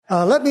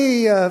Let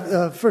me,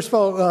 first of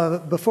all,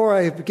 before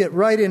I get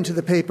right into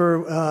the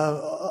paper,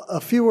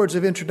 a few words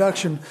of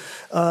introduction.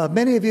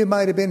 Many of you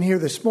might have been here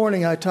this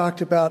morning. I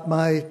talked about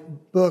my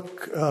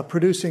book,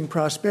 Producing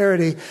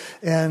Prosperity,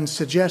 and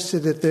suggested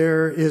that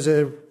there is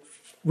a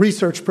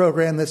research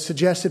program that's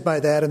suggested by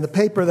that. And the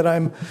paper that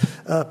I'm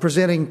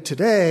presenting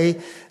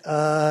today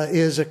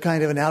is a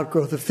kind of an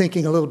outgrowth of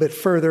thinking a little bit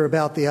further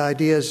about the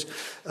ideas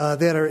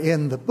that are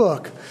in the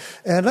book.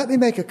 And let me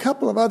make a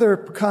couple of other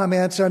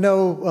comments. I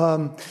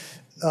know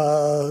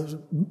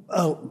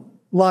a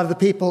lot of the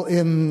people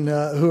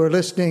who are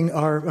listening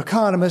are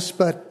economists,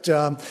 but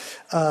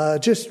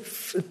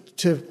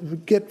to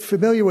get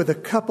familiar with a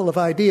couple of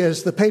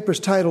ideas, the paper's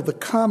titled The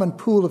Common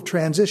Pool of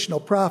Transitional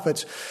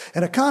Profits.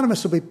 And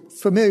economists will be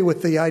familiar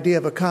with the idea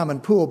of a common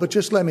pool, but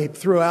just let me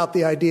throw out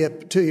the idea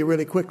to you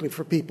really quickly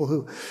for people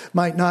who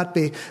might not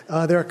be.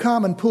 There are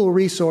common pool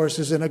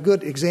resources, and a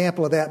good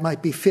example of that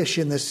might be fish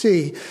in the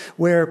sea,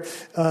 where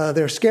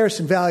they're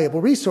scarce and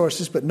valuable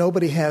resources, but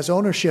nobody has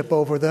ownership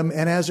over them.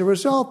 And as a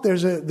result,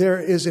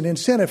 there is an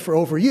incentive for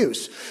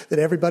overuse, that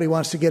everybody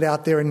wants to get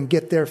out there and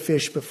get their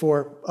fish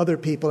before other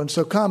people. And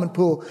so common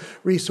pool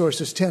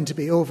resources tend to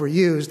be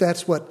overused.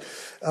 That's what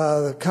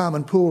the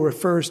common pool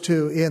refers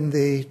to in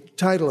the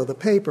title of the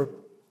paper.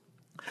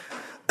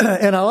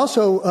 And I'll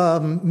also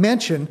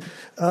mention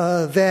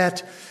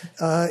that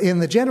in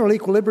the general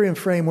equilibrium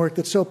framework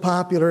that's so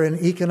popular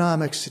in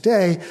economics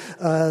today,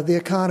 the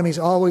economy is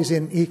always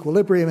in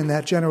equilibrium in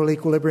that general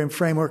equilibrium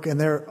framework, and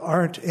there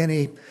aren't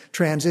any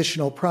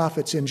transitional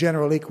profits in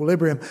general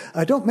equilibrium.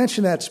 I don't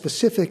mention that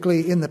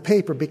specifically in the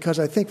paper because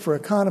I think for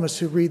economists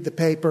who read the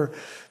paper,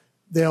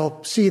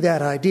 they'll see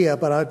that idea,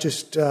 but I'll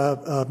just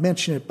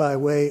mention it by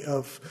way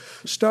of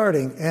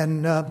starting.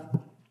 And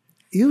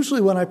usually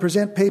when I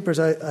present papers,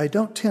 I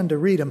don't tend to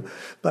read them,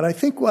 but I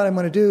think what I'm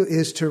going to do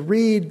is to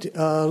read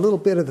a little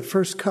bit of the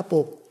first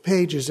couple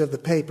pages of the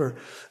paper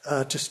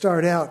to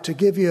start out, to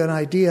give you an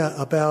idea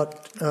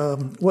about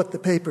what the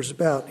paper's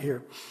about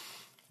here.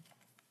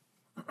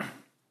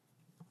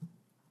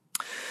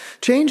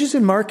 Changes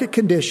in market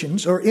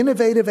conditions or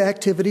innovative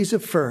activities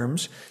of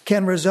firms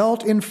can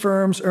result in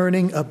firms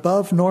earning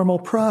above normal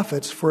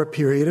profits for a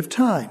period of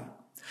time.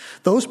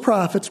 Those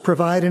profits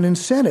provide an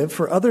incentive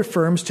for other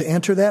firms to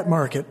enter that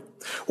market,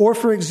 or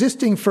for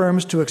existing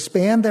firms to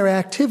expand their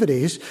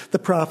activities, the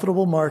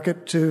profitable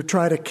market, to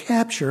try to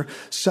capture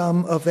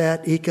some of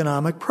that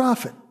economic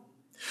profit.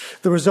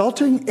 The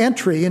resulting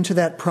entry into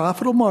that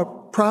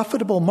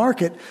profitable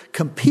market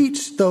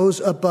competes those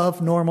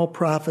above normal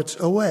profits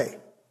away.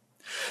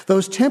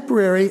 Those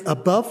temporary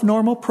above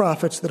normal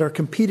profits that are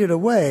competed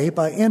away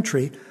by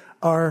entry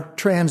are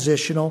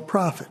transitional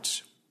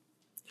profits.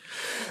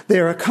 They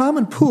are a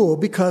common pool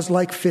because,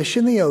 like fish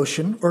in the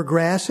ocean or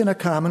grass in a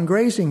common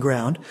grazing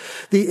ground,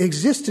 the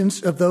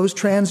existence of those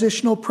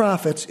transitional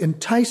profits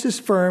entices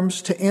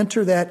firms to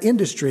enter that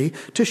industry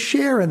to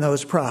share in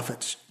those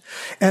profits.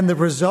 And the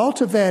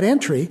result of that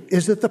entry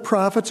is that the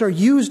profits are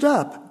used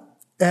up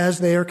as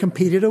they are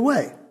competed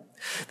away.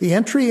 The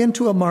entry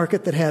into a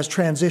market that has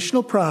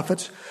transitional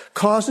profits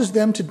causes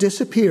them to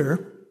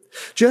disappear,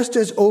 just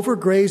as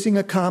overgrazing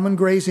a common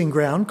grazing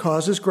ground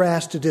causes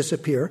grass to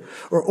disappear,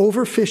 or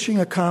overfishing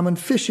a common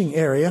fishing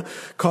area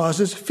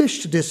causes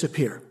fish to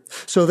disappear.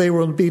 So they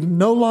will be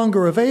no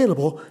longer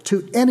available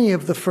to any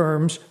of the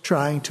firms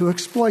trying to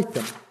exploit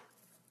them.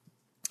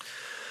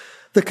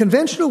 The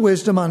conventional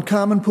wisdom on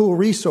common pool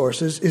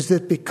resources is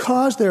that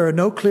because there are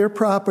no clear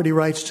property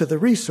rights to the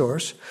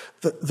resource,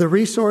 the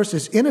resource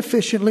is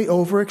inefficiently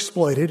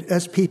overexploited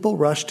as people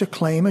rush to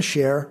claim a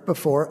share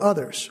before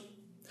others.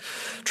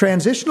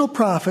 Transitional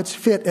profits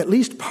fit at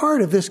least part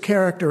of this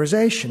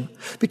characterization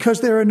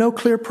because there are no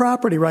clear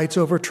property rights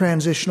over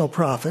transitional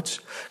profits,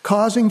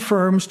 causing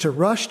firms to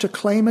rush to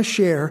claim a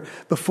share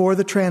before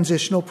the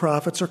transitional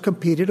profits are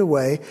competed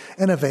away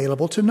and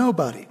available to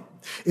nobody.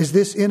 Is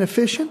this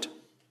inefficient?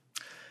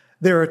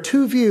 There are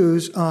two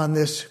views on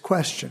this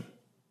question.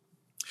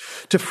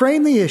 To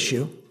frame the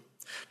issue,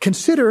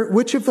 consider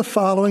which of the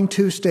following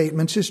two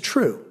statements is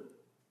true.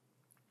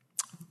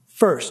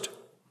 First,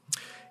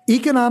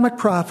 economic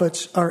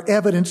profits are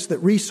evidence that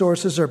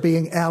resources are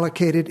being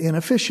allocated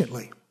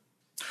inefficiently.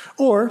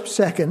 Or,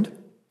 second,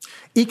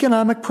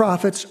 economic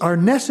profits are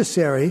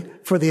necessary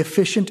for the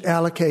efficient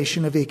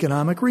allocation of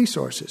economic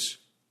resources.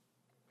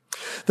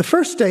 The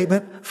first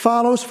statement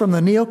follows from the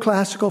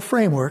neoclassical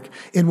framework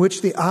in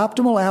which the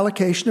optimal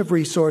allocation of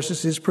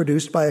resources is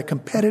produced by a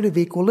competitive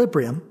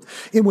equilibrium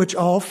in which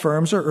all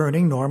firms are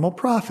earning normal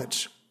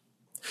profits.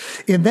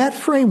 In that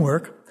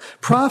framework,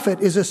 profit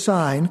is a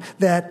sign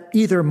that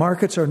either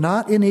markets are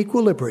not in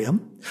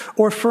equilibrium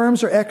or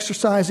firms are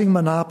exercising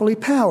monopoly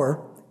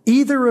power,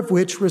 either of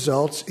which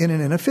results in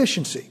an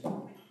inefficiency.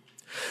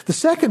 The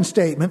second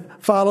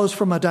statement follows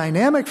from a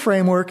dynamic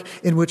framework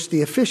in which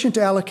the efficient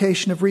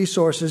allocation of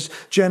resources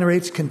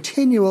generates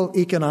continual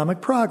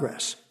economic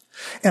progress.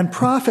 And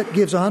profit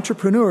gives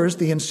entrepreneurs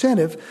the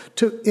incentive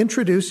to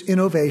introduce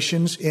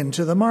innovations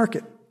into the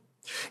market.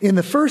 In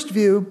the first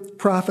view,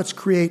 profits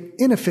create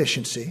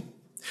inefficiency.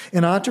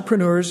 And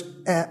entrepreneurs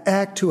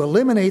act to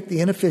eliminate the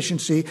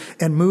inefficiency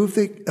and move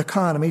the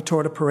economy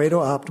toward a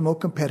Pareto optimal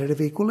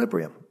competitive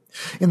equilibrium.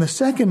 In the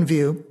second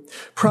view,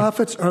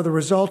 profits are the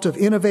result of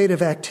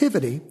innovative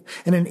activity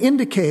and an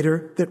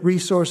indicator that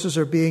resources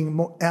are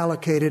being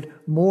allocated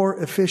more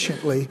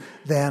efficiently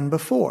than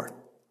before.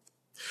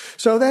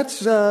 So that's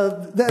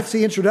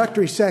the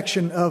introductory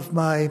section of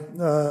my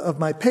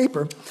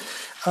paper.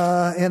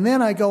 And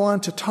then I go on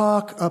to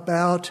talk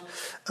about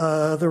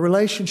the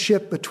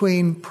relationship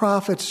between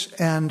profits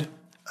and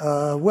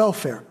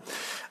welfare.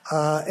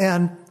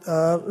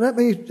 Let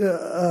me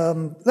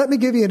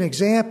give you an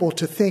example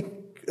to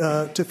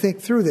think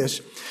through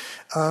this.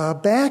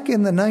 Back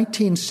in the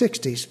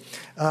 1960s,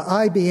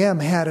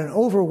 IBM had an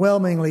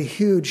overwhelmingly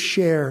huge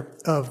share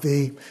of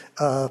the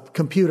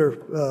computer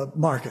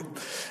market.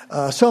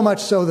 So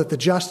much so that the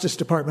Justice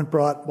Department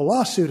brought a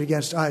lawsuit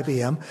against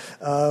IBM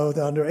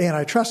under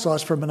antitrust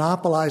laws for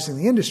monopolizing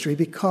the industry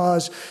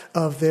because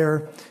of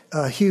their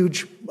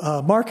huge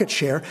market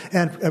share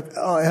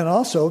and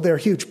also their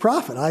huge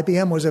profit.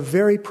 IBM was a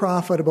very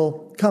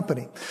profitable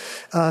company.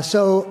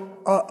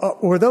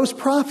 Were those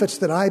profits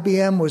that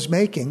IBM was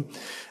making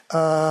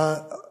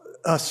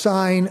a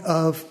sign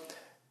of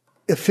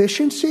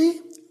efficiency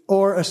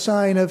or a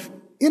sign of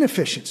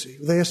inefficiency?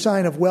 Were they a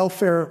sign of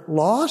welfare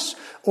loss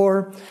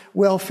or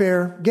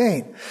welfare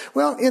gain?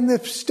 Well, in the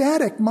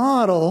static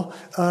model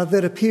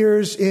that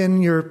appears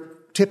in your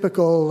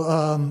typical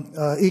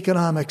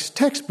economics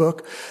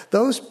textbook,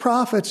 those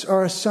profits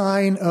are a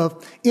sign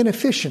of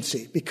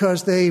inefficiency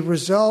because they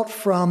result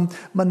from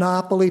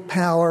monopoly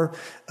power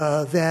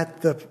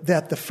that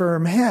the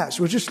firm has.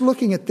 We're just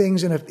looking at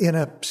things in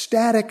a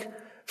static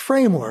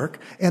framework,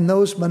 and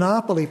those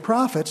monopoly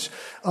profits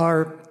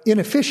are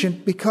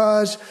inefficient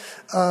because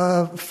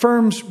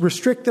firms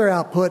restrict their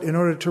output in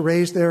order to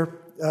raise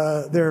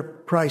their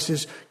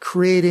prices,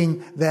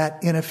 creating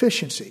that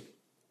inefficiency.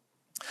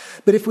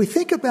 But if we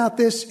think about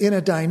this in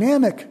a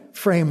dynamic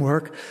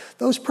framework,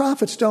 those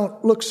profits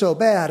don't look so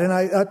bad. And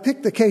I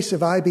picked the case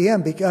of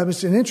IBM because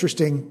it's an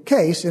interesting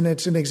case, and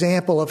it's an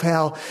example of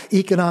how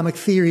economic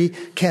theory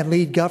can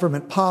lead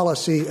government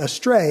policy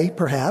astray,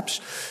 perhaps.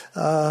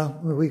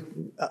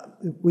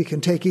 We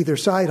can take either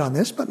side on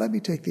this, but let me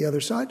take the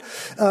other side.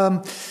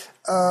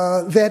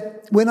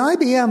 That when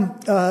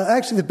IBM,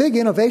 actually the big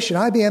innovation,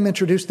 IBM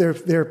introduced their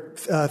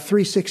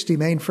 360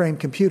 mainframe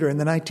computer in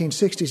the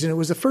 1960s, and it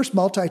was the first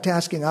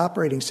multitasking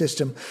operating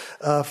system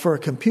for a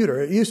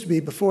computer. It used to be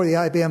before the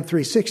IBM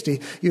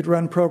 360, you'd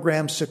run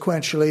programs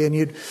sequentially, and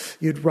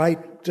you'd write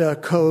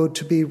code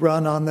to be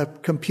run on the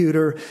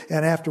computer,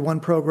 and after one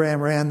program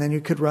ran, then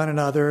you could run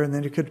another, and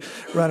then you could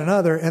run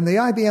another. And the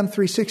IBM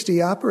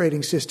 360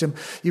 operating system,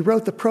 you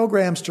wrote the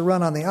programs to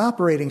run on the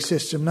operating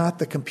system, not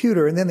the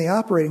computer, and then the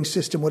operating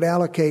system would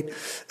allocate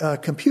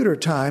computer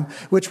time,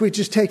 which we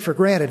just take for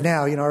granted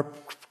now. Our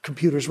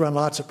computers run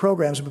lots of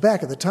programs, but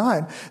back at the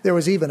time, there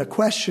was even a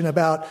question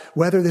about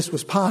whether this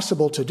was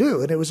possible to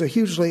do, and it was a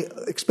hugely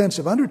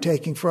expensive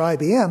undertaking for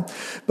IBM.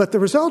 But the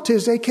result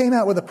is they came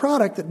out with a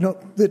product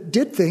that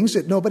did things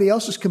that nobody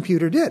else's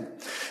computer did.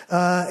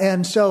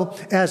 And so,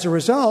 as a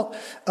result,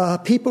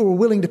 people were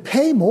willing to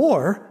pay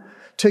more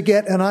to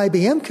get an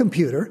IBM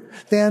computer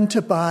than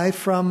to buy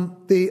from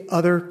the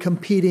other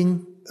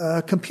competing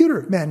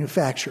computer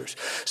manufacturers.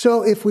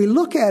 So if we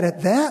look at it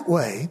that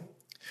way,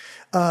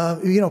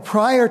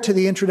 prior to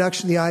the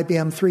introduction of the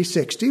IBM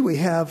 360, we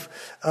have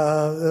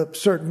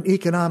certain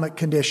economic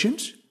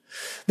conditions.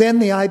 Then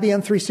the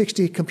IBM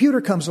 360 computer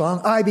comes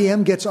along.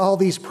 IBM gets all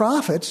these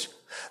profits.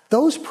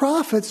 Those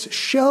profits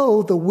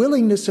show the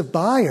willingness of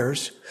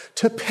buyers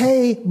to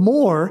pay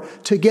more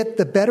to get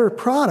the better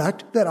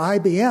product that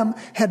IBM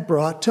had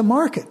brought to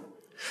market.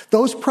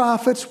 Those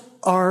profits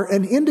are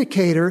an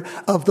indicator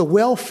of the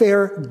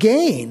welfare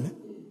gain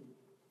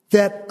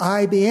that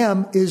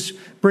IBM is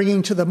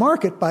bringing to the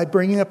market by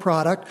bringing a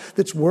product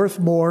that's worth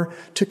more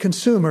to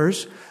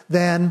consumers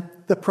than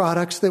the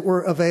products that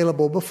were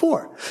available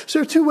before. So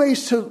there are two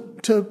ways to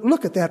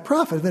look at that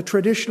profit. In the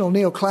traditional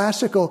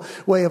neoclassical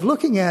way of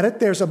looking at it,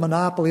 there's a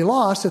monopoly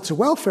loss, it's a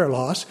welfare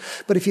loss.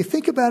 But if you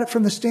think about it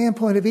from the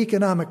standpoint of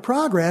economic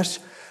progress,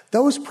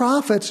 those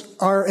profits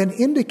are an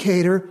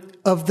indicator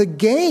of the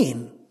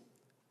gain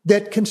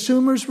that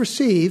consumers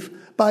receive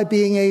by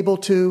being able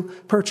to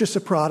purchase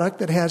a product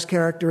that has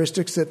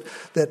characteristics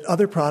that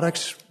other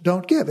products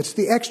don't give. It's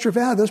the extra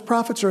value. Those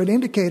profits are an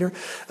indicator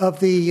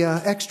of the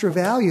extra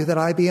value that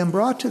IBM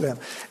brought to them.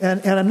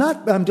 And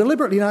I'm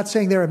deliberately not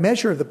saying they're a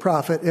measure of the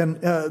profit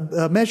and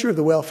a measure of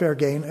the welfare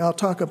gain. I'll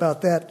talk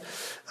about that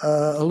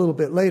a little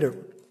bit later.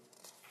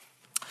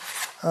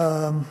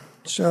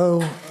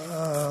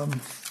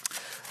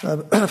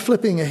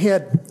 Flipping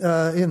ahead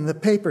in the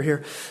paper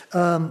here.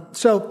 I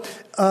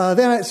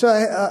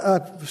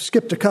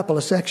skipped a couple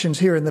of sections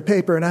here in the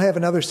paper, and I have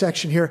another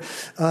section here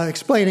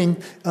explaining,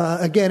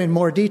 again in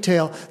more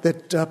detail,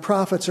 that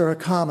profits are a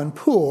common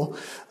pool.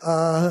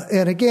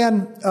 And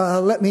again,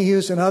 let me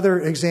use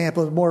another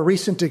example, a more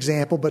recent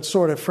example, but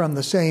sort of from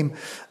the same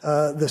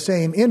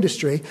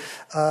industry.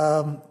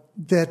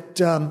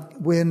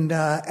 when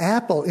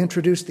Apple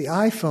introduced the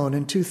iPhone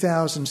in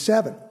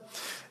 2007,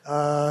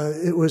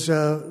 it was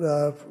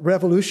a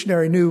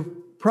revolutionary new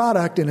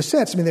product in a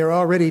sense. I mean, there were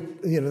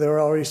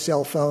already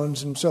cell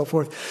phones and so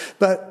forth.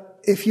 But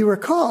if you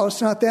recall, it's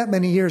not that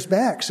many years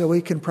back, so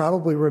we can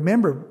probably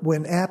remember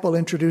when Apple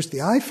introduced the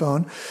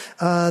iPhone,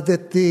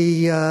 that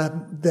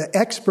the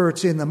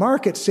experts in the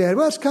market said,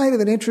 well, it's kind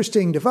of an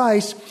interesting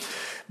device,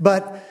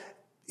 but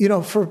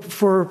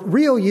for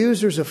real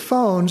users of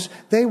phones,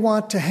 they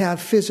want to have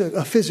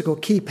a physical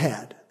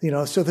keypad.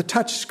 So the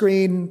touch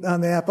screen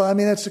on the Apple, I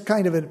mean, that's a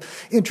kind of an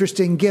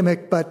interesting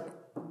gimmick, but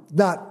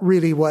not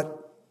really what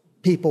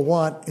people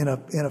want in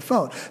a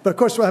phone. But of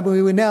course,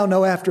 we now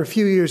know after a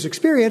few years'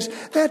 experience,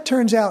 that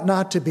turns out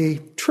not to be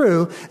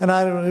true. And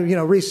I don't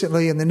know,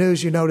 recently in the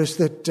news, you noticed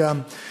that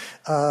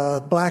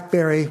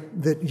BlackBerry,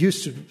 that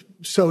used to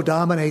so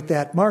dominate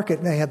that market,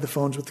 and they had the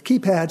phones with the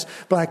keypads,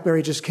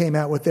 BlackBerry just came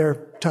out with their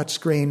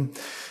touchscreen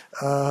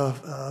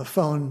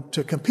phone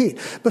to compete.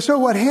 But so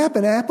what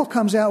happened, Apple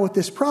comes out with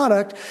this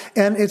product,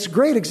 and it's a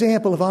great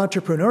example of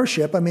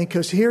entrepreneurship. I mean,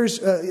 because here's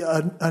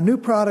a new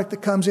product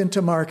that comes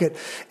into market,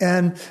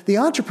 and the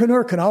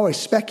entrepreneur can always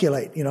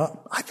speculate,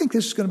 I think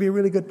this is going to be a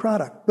really good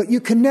product. But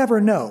you can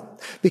never know,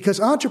 because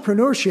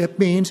entrepreneurship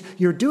means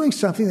you're doing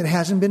something that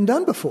hasn't been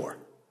done before.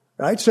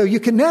 Right? So you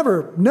can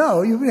never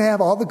know. You can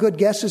have all the good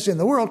guesses in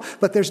the world,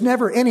 but there's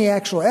never any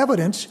actual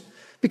evidence,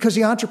 because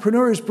the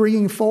entrepreneur is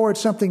bringing forward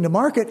something to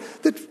market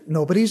that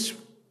nobody's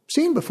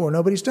seen before,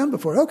 nobody's done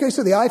before. Okay,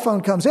 so the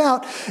iPhone comes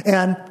out,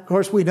 and of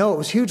course we know it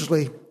was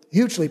hugely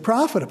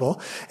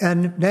profitable.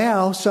 And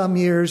now, some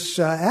years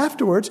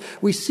afterwards,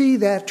 we see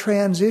that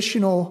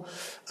transitional,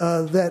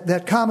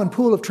 that common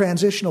pool of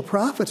transitional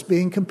profits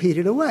being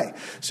competed away.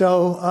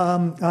 So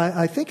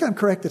I think I'm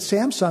correct that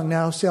Samsung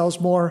now sells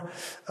more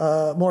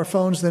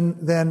phones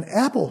than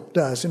Apple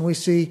does, and we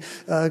see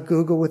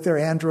Google with their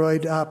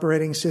Android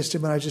operating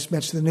system, and I just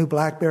mentioned the new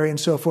BlackBerry and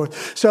so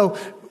forth. So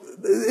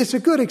it's a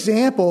good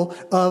example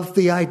of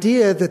the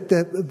idea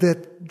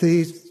that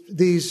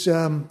these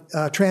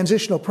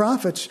transitional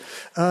profits,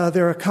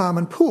 they're a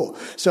common pool.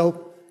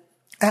 So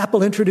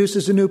Apple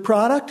introduces a new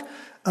product.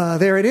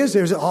 There it is.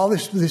 There's all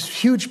this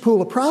huge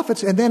pool of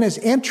profits. And then as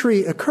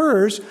entry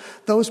occurs,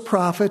 those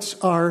profits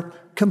are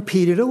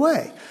competed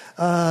away.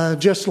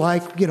 Just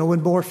like,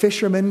 when more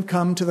fishermen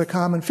come to the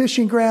common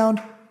fishing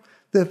ground,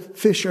 the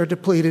fish are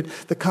depleted.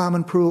 The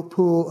common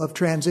pool of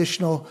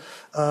transitional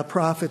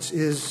profits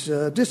is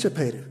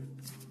dissipated.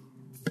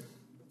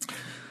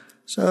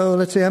 So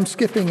let's see, I'm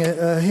skipping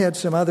ahead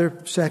some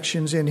other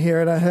sections in here,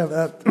 and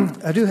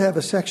I do have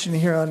a section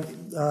here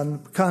on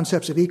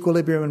concepts of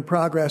equilibrium and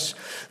progress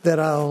that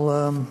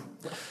I'll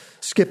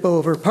skip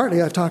over.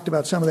 Partly I talked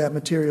about some of that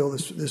material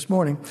this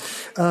morning.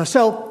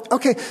 So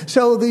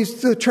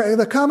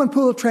the common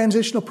pool of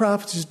transitional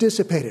profits is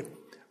dissipated.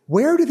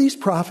 Where do these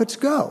profits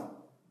go?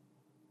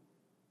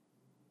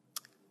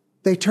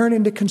 They turn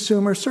into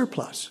consumer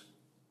surplus.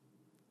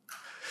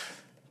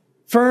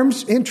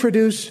 Firms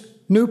introduce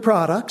new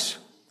products.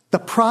 The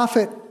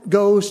profit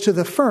goes to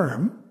the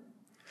firm.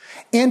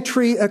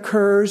 Entry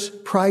occurs,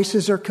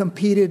 prices are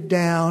competed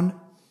down,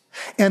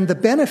 and the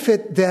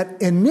benefit that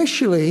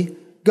initially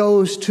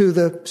goes to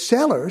the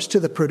sellers, to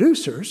the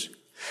producers,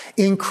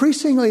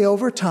 increasingly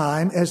over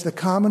time, as the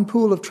common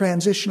pool of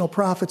transitional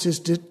profits is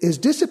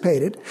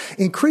dissipated,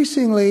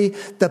 increasingly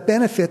the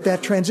benefit,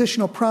 that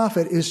transitional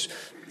profit is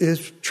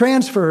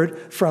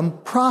transferred from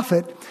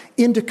profit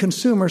into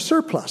consumer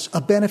surplus,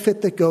 a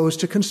benefit that goes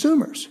to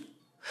consumers.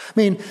 I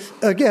mean,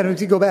 again, if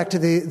you go back to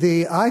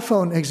the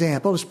iPhone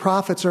example, as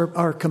profits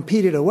are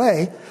competed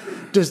away,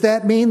 does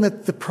that mean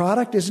that the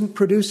product isn't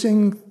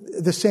producing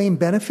the same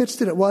benefits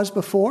that it was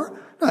before?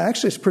 No,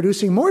 actually, it's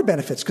producing more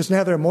benefits, because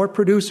now there are more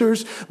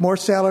producers, more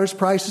sellers,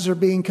 prices are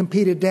being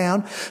competed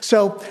down.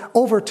 So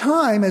over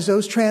time, as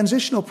those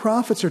transitional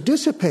profits are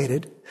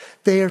dissipated,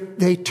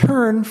 they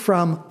turn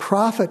from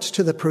profits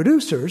to the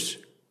producers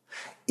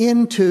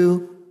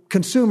into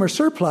consumer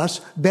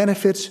surplus,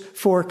 benefits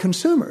for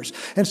consumers.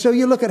 And so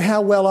you look at how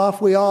well off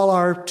we all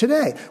are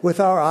today with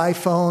our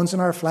iPhones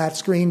and our flat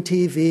screen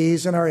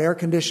TVs and our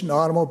air-conditioned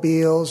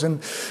automobiles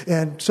and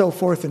so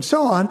forth and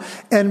so on.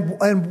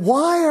 And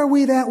why are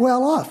we that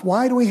well off?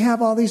 Why do we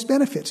have all these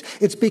benefits?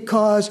 It's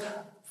because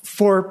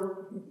for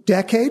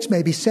decades,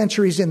 maybe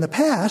centuries in the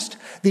past,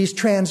 these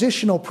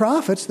transitional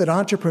profits that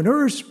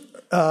entrepreneurs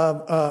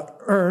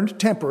earned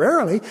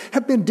temporarily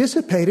have been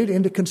dissipated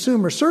into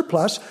consumer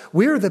surplus.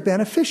 We're the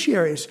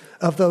beneficiaries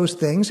of those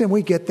things, and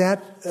we get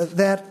that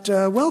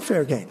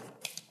welfare gain.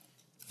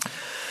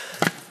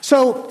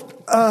 So,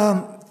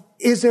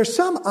 is there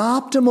some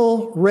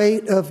optimal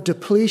rate of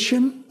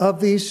depletion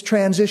of these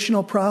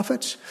transitional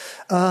profits?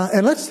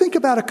 And let's think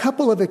about a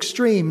couple of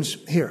extremes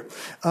here.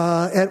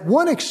 At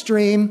one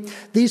extreme,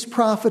 these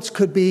profits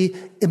could be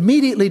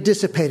immediately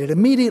dissipated,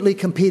 immediately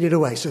competed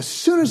away. So as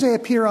soon as they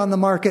appear on the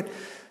market,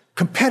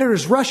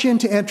 competitors rush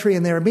into entry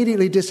and they're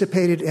immediately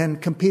dissipated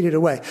and competed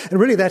away. And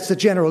really that's the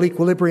general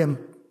equilibrium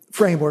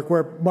framework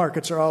where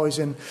markets are always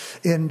in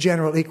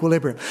general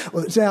equilibrium.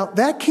 Well, now,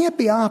 that can't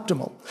be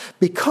optimal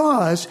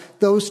because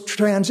those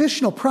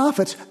transitional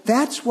profits,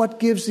 that's what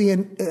gives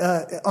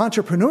the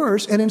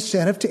entrepreneurs an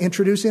incentive to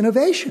introduce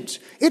innovations.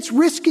 It's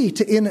risky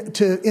to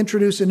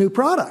introduce a new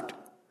product.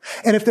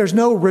 And if there's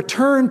no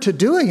return to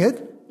doing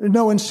it,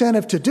 no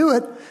incentive to do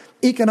it,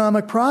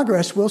 economic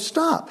progress will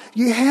stop.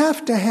 You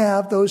have to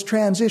have those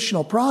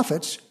transitional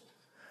profits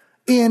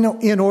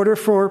in order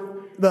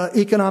for the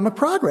economic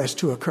progress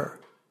to occur.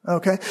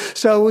 Okay,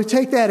 so we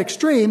take that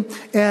extreme,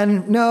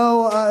 and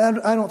no,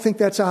 I don't think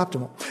that's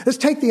optimal. Let's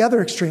take the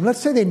other extreme. Let's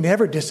say they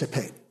never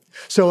dissipate.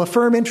 So a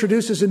firm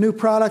introduces a new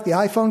product, the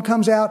iPhone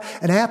comes out,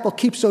 and Apple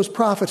keeps those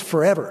profits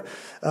forever.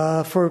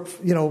 For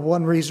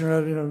one reason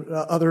or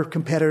other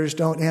competitors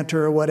don't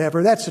enter or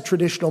whatever. That's a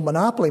traditional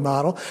monopoly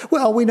model.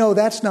 Well, we know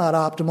that's not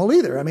optimal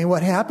either. I mean,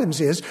 what happens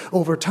is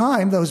over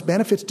time those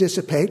benefits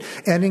dissipate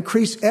and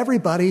increase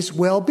everybody's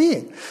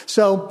well-being.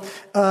 So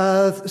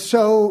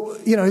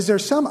is there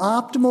some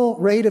optimal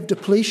rate of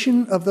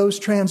depletion of those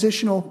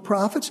transitional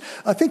profits?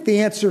 I think the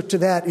answer to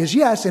that is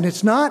yes, and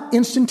it's not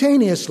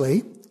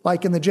instantaneously,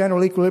 like in the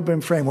general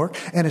equilibrium framework,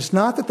 and it's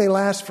not that they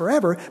last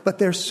forever, but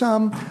there's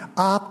some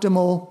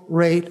optimal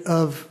rate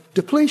of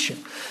depletion.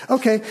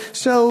 Okay,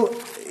 so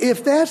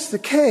if that's the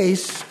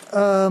case,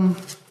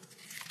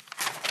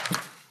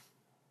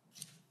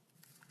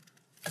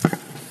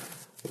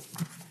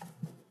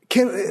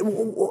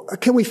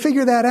 can we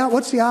figure that out?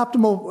 What's the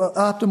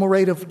optimal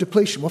rate of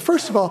depletion? Well,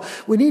 first of all,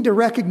 we need to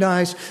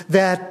recognize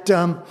that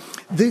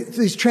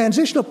these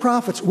transitional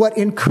profits, what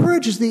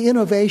encourages the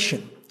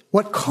innovation,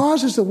 what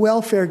causes the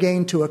welfare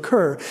gain to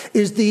occur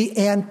is the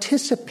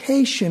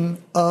anticipation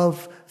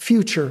of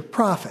future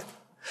profit.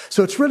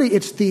 So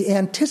it's the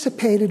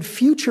anticipated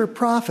future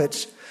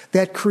profits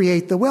that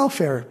create the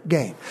welfare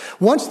gain.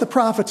 Once the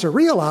profits are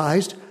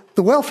realized,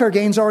 the welfare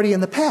gain's already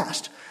in the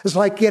past. It's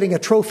like getting a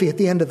trophy at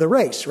the end of the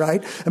race,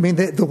 right? I mean,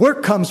 the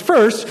work comes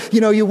first.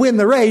 You win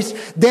the race,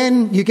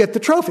 then you get the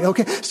trophy.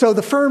 Okay, so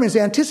the firm is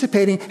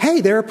anticipating,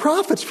 hey, there are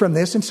profits from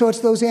this, and so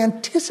it's those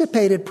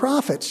anticipated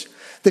profits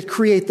that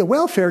create the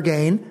welfare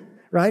gain,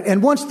 right?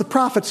 And once the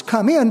profits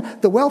come in,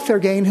 the welfare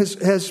gain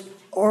has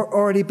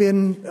already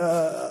been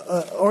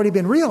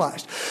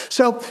realized.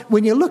 So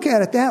when you look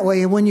at it that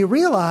way, and when you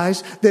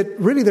realize that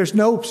really there's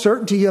no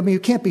certainty, I mean, you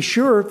can't be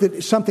sure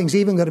that something's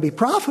even going to be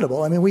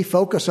profitable. I mean, we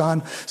focus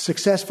on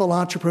successful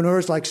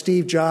entrepreneurs like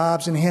Steve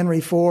Jobs and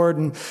Henry Ford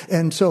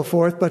and so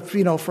forth. But,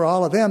 for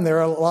all of them, there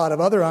are a lot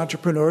of other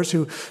entrepreneurs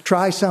who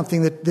try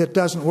something that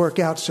doesn't work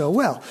out so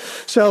well.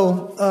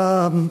 So,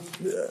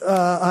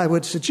 I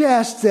would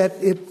suggest that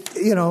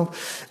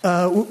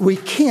we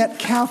can't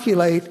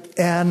calculate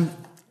an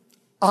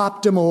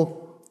optimal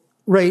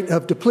rate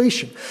of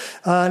depletion.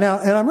 Now,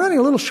 and I'm running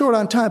a little short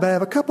on time, but I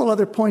have a couple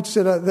other points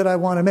that I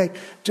want to make.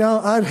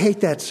 John, I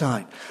hate that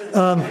sign.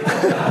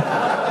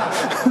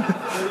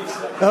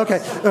 Okay.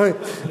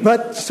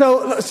 But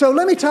so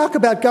let me talk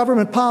about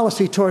government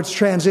policy towards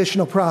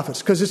transitional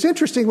profits, because it's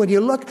interesting when you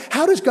look,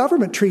 how does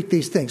government treat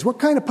these things? What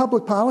kind of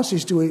public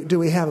policies do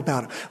we have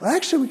about them? Well,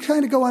 actually, we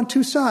kind of go on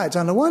two sides.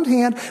 On the one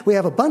hand, we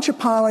have a bunch of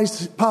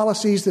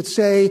policies that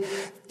say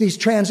these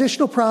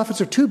transitional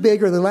profits are too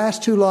big or they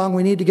last too long,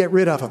 we need to get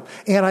rid of them.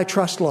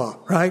 Antitrust law,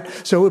 right?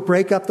 So we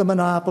break up the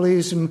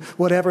monopolies and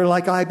whatever,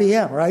 like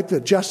IBM, right?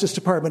 The Justice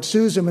Department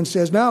sues them and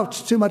says, no,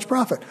 it's too much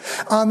profit.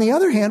 On the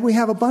other hand, we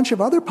have a bunch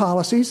of other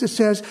policies that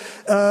says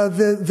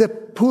the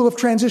pool of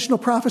transitional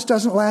profits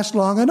doesn't last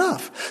long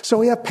enough. So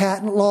we have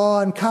patent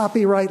law and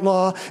copyright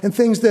law and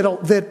things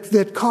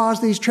that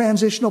cause these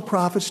transitional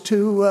profits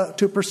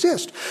to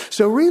persist.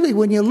 So really,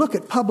 when you look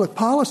at public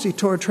policy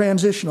toward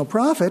transitional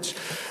profits,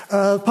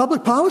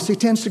 public policy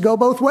tends to go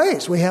both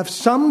ways. We have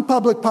some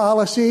public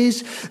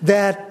policies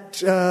that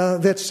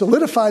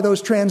solidify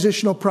those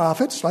transitional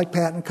profits, like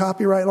patent and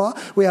copyright law.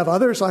 We have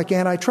others, like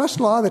antitrust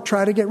law, that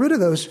try to get rid of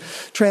those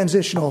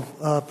transitional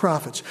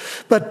profits.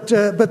 But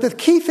the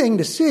key thing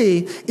to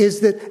see is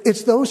that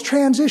it's those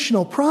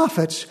transitional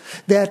profits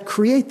that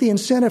create the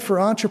incentive for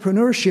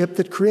entrepreneurship,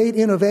 that create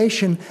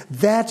innovation.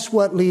 That's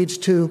what leads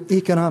to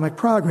economic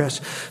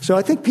progress. So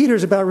I think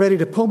Peter's about ready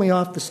to pull me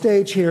off the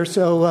stage here.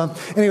 So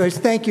anyways,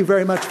 thank you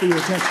very much for your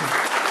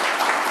attention.